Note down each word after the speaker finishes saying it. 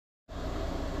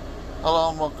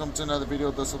Hello and welcome to another video.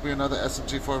 This will be another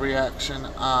SMG4 reaction.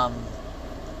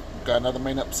 Got another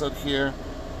main episode here.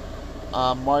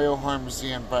 Mario Harms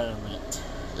the Environment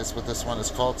is what this one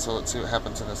is called, so let's see what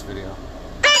happens in this video.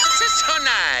 This is so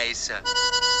nice. La la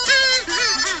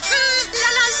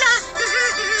la.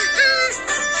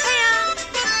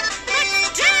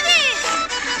 Let's do this.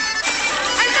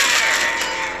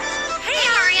 Hey,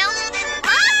 Ariel.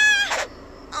 Ah!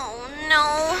 Oh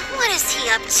no, what is he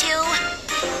up to?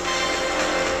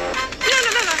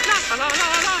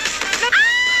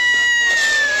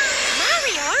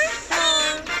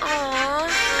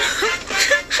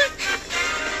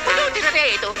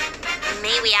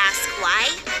 May we ask why?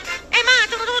 Ma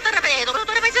tutto ripeto,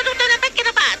 tutto ripeto, tutto una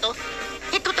pecchia pato.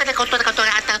 E tutte le culture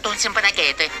catturate non sempre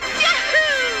racchete.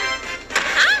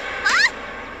 Huh? Huh?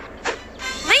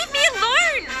 Leave me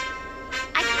alone!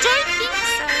 I don't think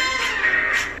so.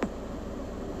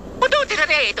 Tutti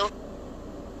ripeto.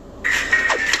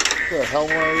 The hell,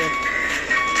 Mario?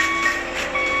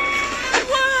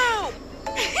 Whoa!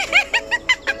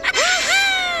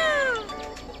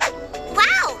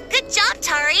 Wow, good job,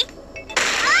 Tari.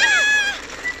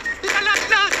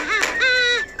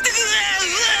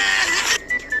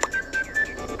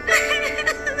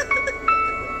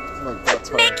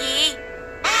 Mickey.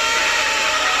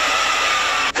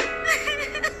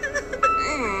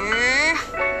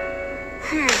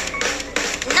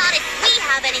 Not if we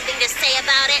have anything to say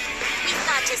about it. We've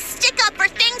got to stick up for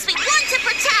things we want to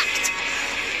protect.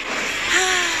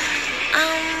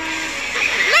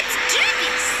 Let's do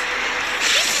this.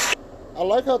 I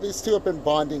like how these two have been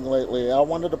bonding lately. I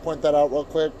wanted to point that out real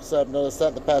quick because I've noticed that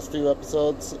in the past few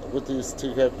episodes with these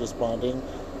two characters bonding.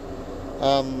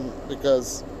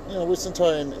 Because, you know, we've seen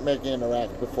Tori and Maggie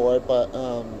interact before, but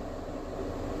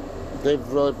they've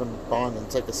really been bonding.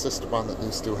 It's like a sister bond that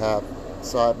these two have.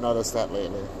 So I've noticed that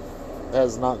lately. That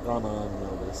has not gone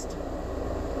unnoticed.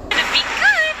 Gonna be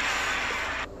good.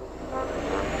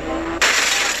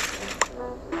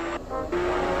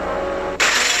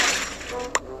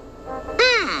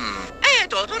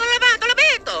 Eto, sono lavato,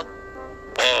 l'abito.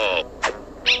 Oh.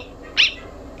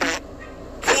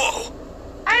 Wow.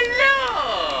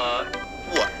 Allora.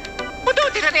 What?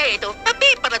 Tutti ripeto. A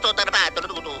pippa tutto lavato,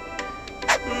 tutto.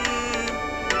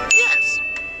 Yes.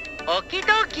 Okie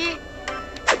dokie.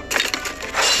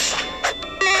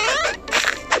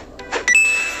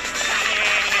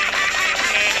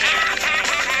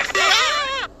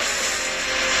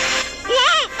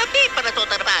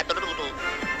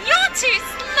 You're too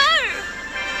slow.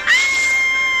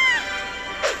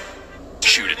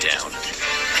 Shoot it down.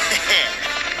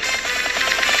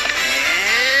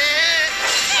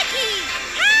 Mickey,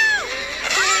 help!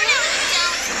 Oh, no,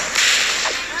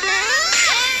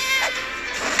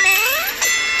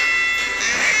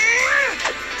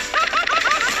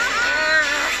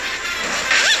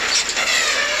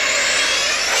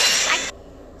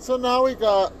 So now we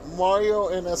got Mario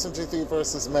and SMG4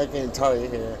 versus Maggie and Tari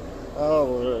here. Oh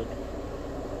lord.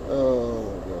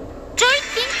 Oh lord. Don't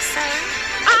think so.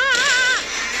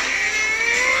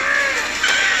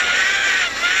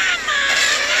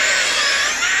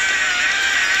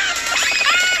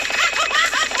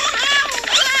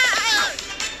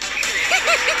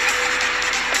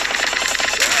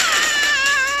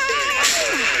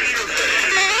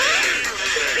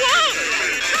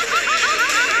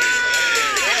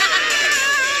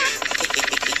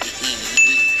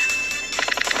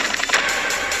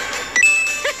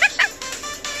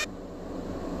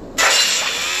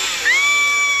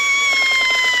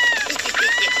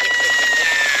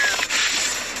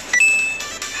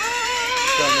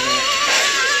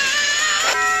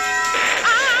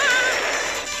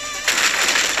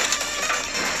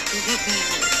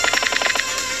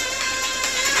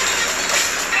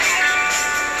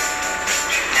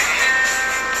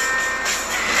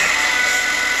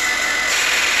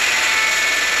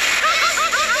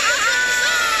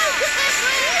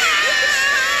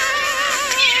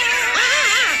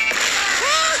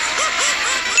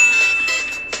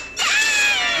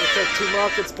 Two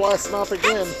rockets blasting off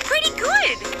again. That's pretty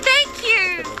good. Thank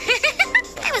you.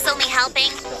 I was only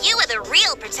helping. You were the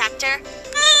real protector.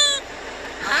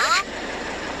 Huh?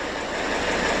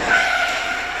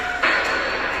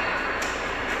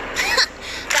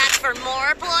 Back for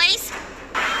more, boys?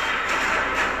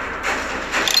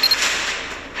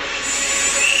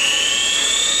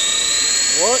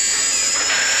 What?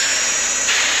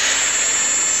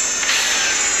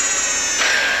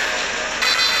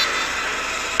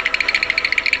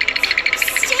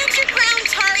 Stand your ground,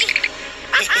 Tari.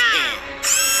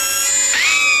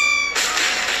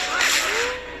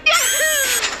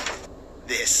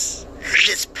 This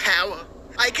power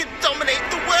I can dominate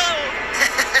the world!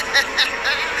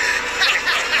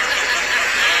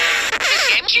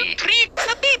 SMG3,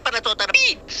 sabi para to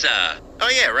pizza. Oh,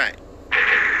 yeah, right.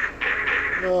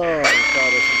 Oh my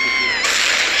god, SMG3.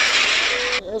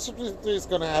 SMG3 is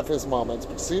gonna have his moments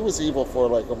because he was evil for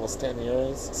like almost 10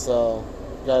 years, so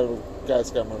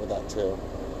guys gotta remember that too.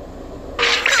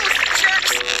 Those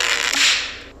jerks!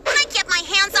 When I get my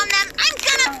hands on them, I'm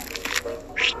gonna...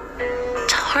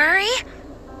 Tori?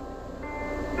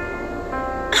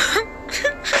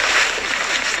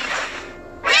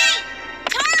 Hey!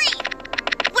 Tori!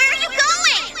 Where are you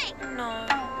going? No.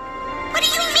 What do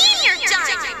you mean you're done?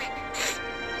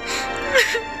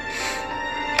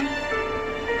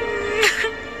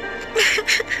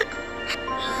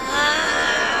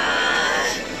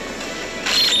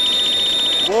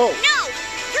 Whoa! No!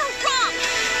 You're wrong!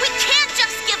 We can't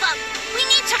just give up! We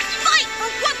need to fight for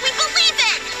what we believe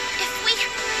in! If we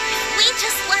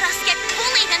just let us get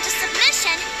bullied into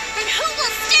submission, then who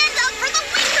will stand up for the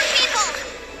weaker people?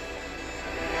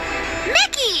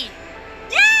 Mickey!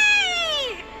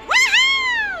 Yay!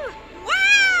 Woohoo!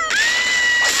 Wow!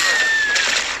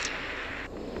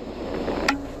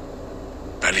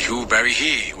 Ballyhoo, Barry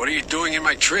He, what are you doing in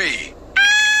my tree?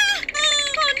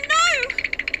 Oh no!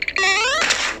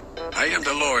 I am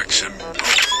the Lorix and I'll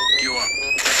you up.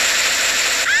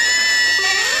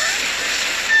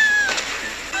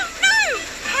 Oh no!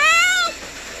 Help!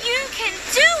 You can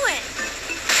do it!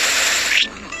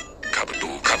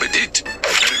 Kabadoo, kabadit.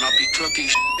 Better not be talking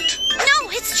shit. No,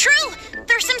 it's true!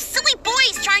 There's some silly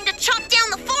boys trying to chop down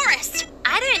the forest!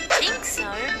 I didn't think so.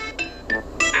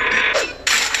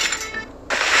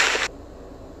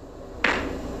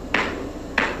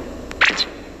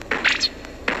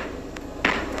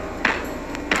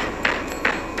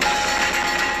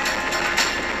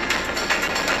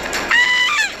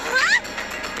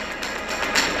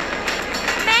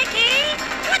 Maggie!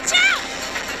 Watch out!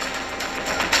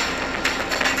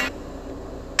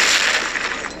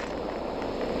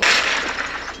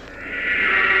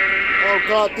 Oh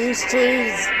god, these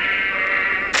trees!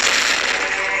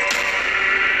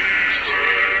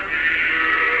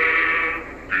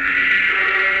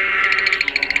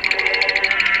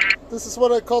 This is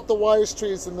what I called the wise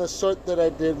trees in the short that I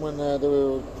did when they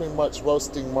were pretty much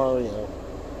roasting Mario.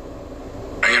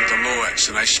 I am the Lorix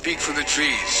and I speak for the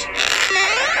trees.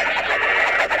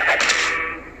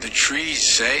 The trees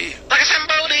say, Like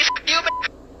somebody you.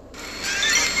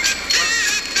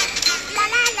 La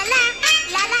la la la,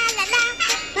 la la la la,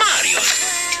 Mario.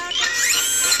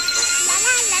 la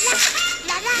la la la,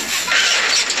 la la la.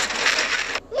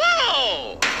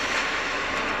 Whoa!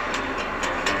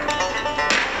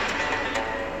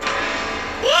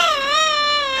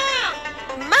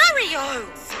 Mario,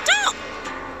 stop!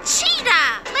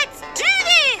 Cheetah, let's do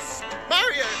this!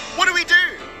 Mario, what do we do?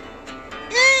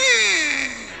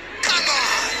 come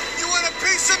on, you want a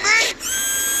piece of me?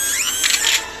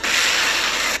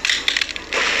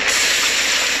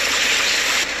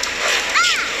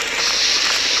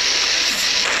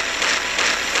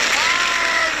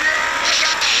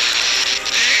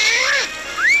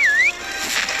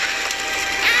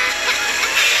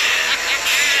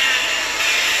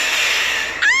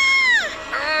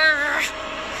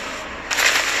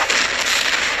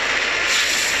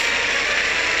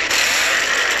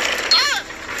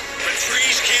 The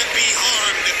trees can't be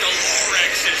harmed if the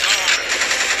Lorix is harmed.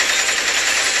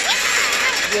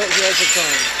 Yeah, here's a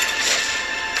time.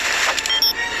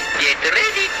 Get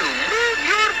ready to move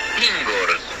your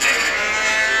fingers.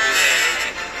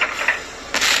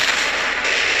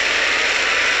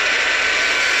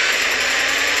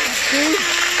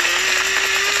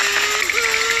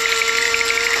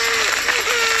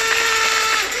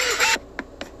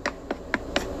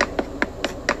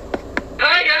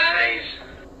 Hi guys.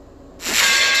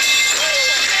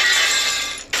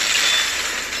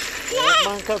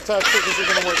 Minecraft tactics isn't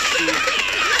gonna work, Steve.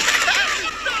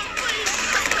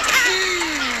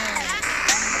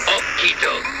 Okie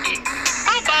dokie.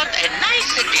 How about a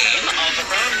nice game of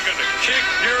I'm gonna kick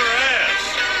your ass.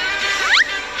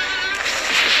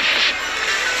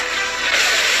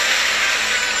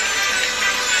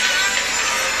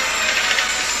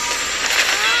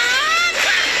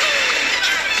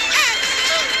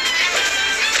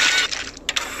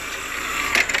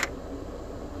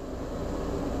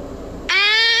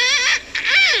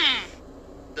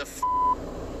 The f.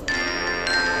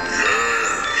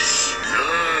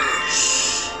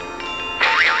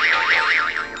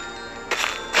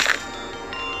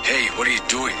 Hey, what are you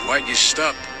doing? Why'd you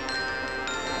stop?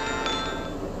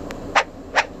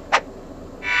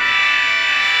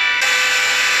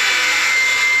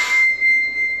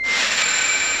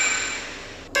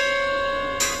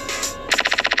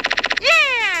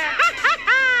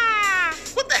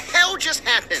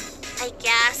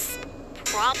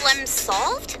 Problem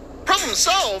solved? Problem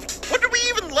solved? What did we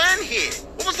even learn here?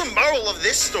 What was the moral of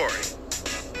this story?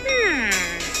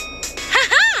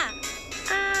 Haha!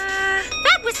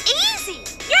 That was easy!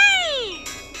 Yay!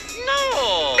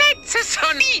 No, that's a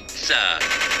sonita.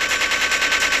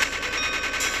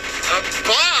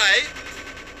 Bye.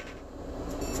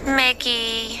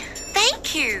 Maggie,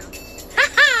 thank you.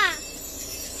 Haha!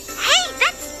 Hey,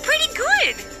 that's pretty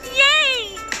good!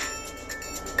 Yay!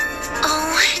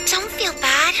 Oh, don't feel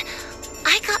bad.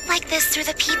 I got like this through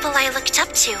the people I looked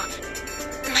up to.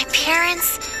 My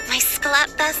parents, my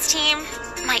Sklat Bus team,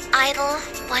 my idol,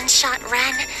 One Shot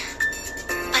Ren.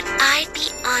 But I'd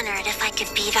be honored if I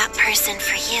could be that person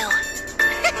for you.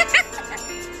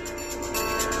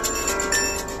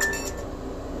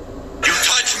 You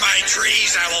touch my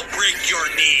trees, I will break your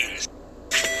knees.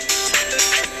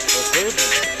 Okay,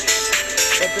 then.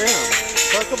 But damn,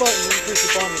 talk about an increase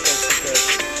of bond with us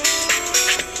today.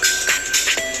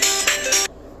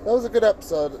 That was a good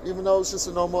episode, even though it was just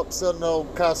a normal episode, no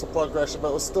castle progression, but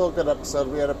it was still a good episode.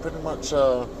 We had a pretty much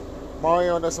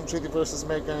Mario and SMG4 versus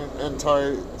Megan and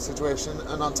Tori situation,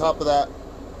 and on top of that,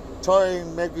 Tori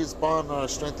and Meggy's bond are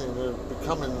strengthening. They're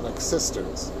becoming like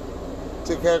sisters.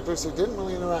 Two characters who didn't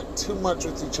really interact too much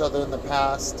with each other in the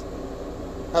past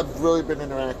have really been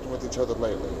interacting with each other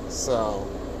lately. So,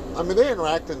 I mean, they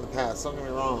interacted in the past, don't get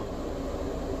me wrong.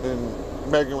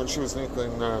 And Megan, when she was an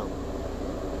inkling,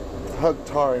 hugged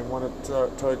Tori and wanted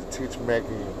Tori to teach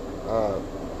Maggie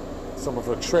some of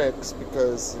her tricks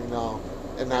because, you know,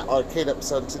 in that arcade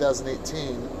episode in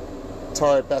 2018,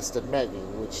 Tori bested Maggie,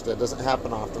 which that doesn't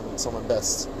happen often when someone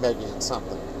bests Maggie in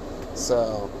something.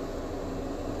 So,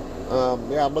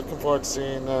 yeah, I'm looking forward to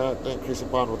seeing the increasing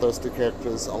bond with those two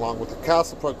characters along with the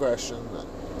castle progression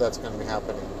that's going to be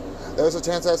happening. There's a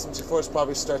chance SMG4 is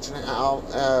probably stretching it out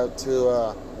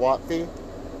to Watfee.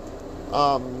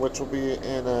 Which will be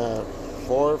in 4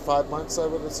 or 5 months, I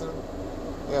would assume.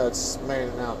 Yeah, it's May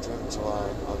now, June, July,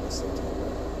 August,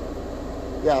 September.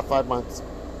 Yeah, 5 months.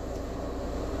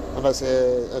 Unless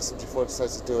SMG4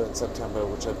 decides to do it in September,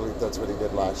 which I believe that's what he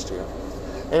did last year.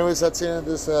 Anyways, that's the end of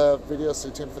this video. Stay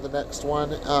tuned for the next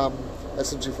one.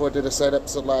 SMG4 did a side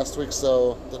episode last week,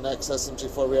 so the next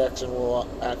SMG4 reaction will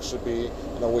actually be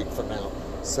in a week from now.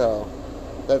 So,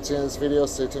 that's the end of this video.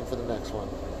 Stay tuned for the next one.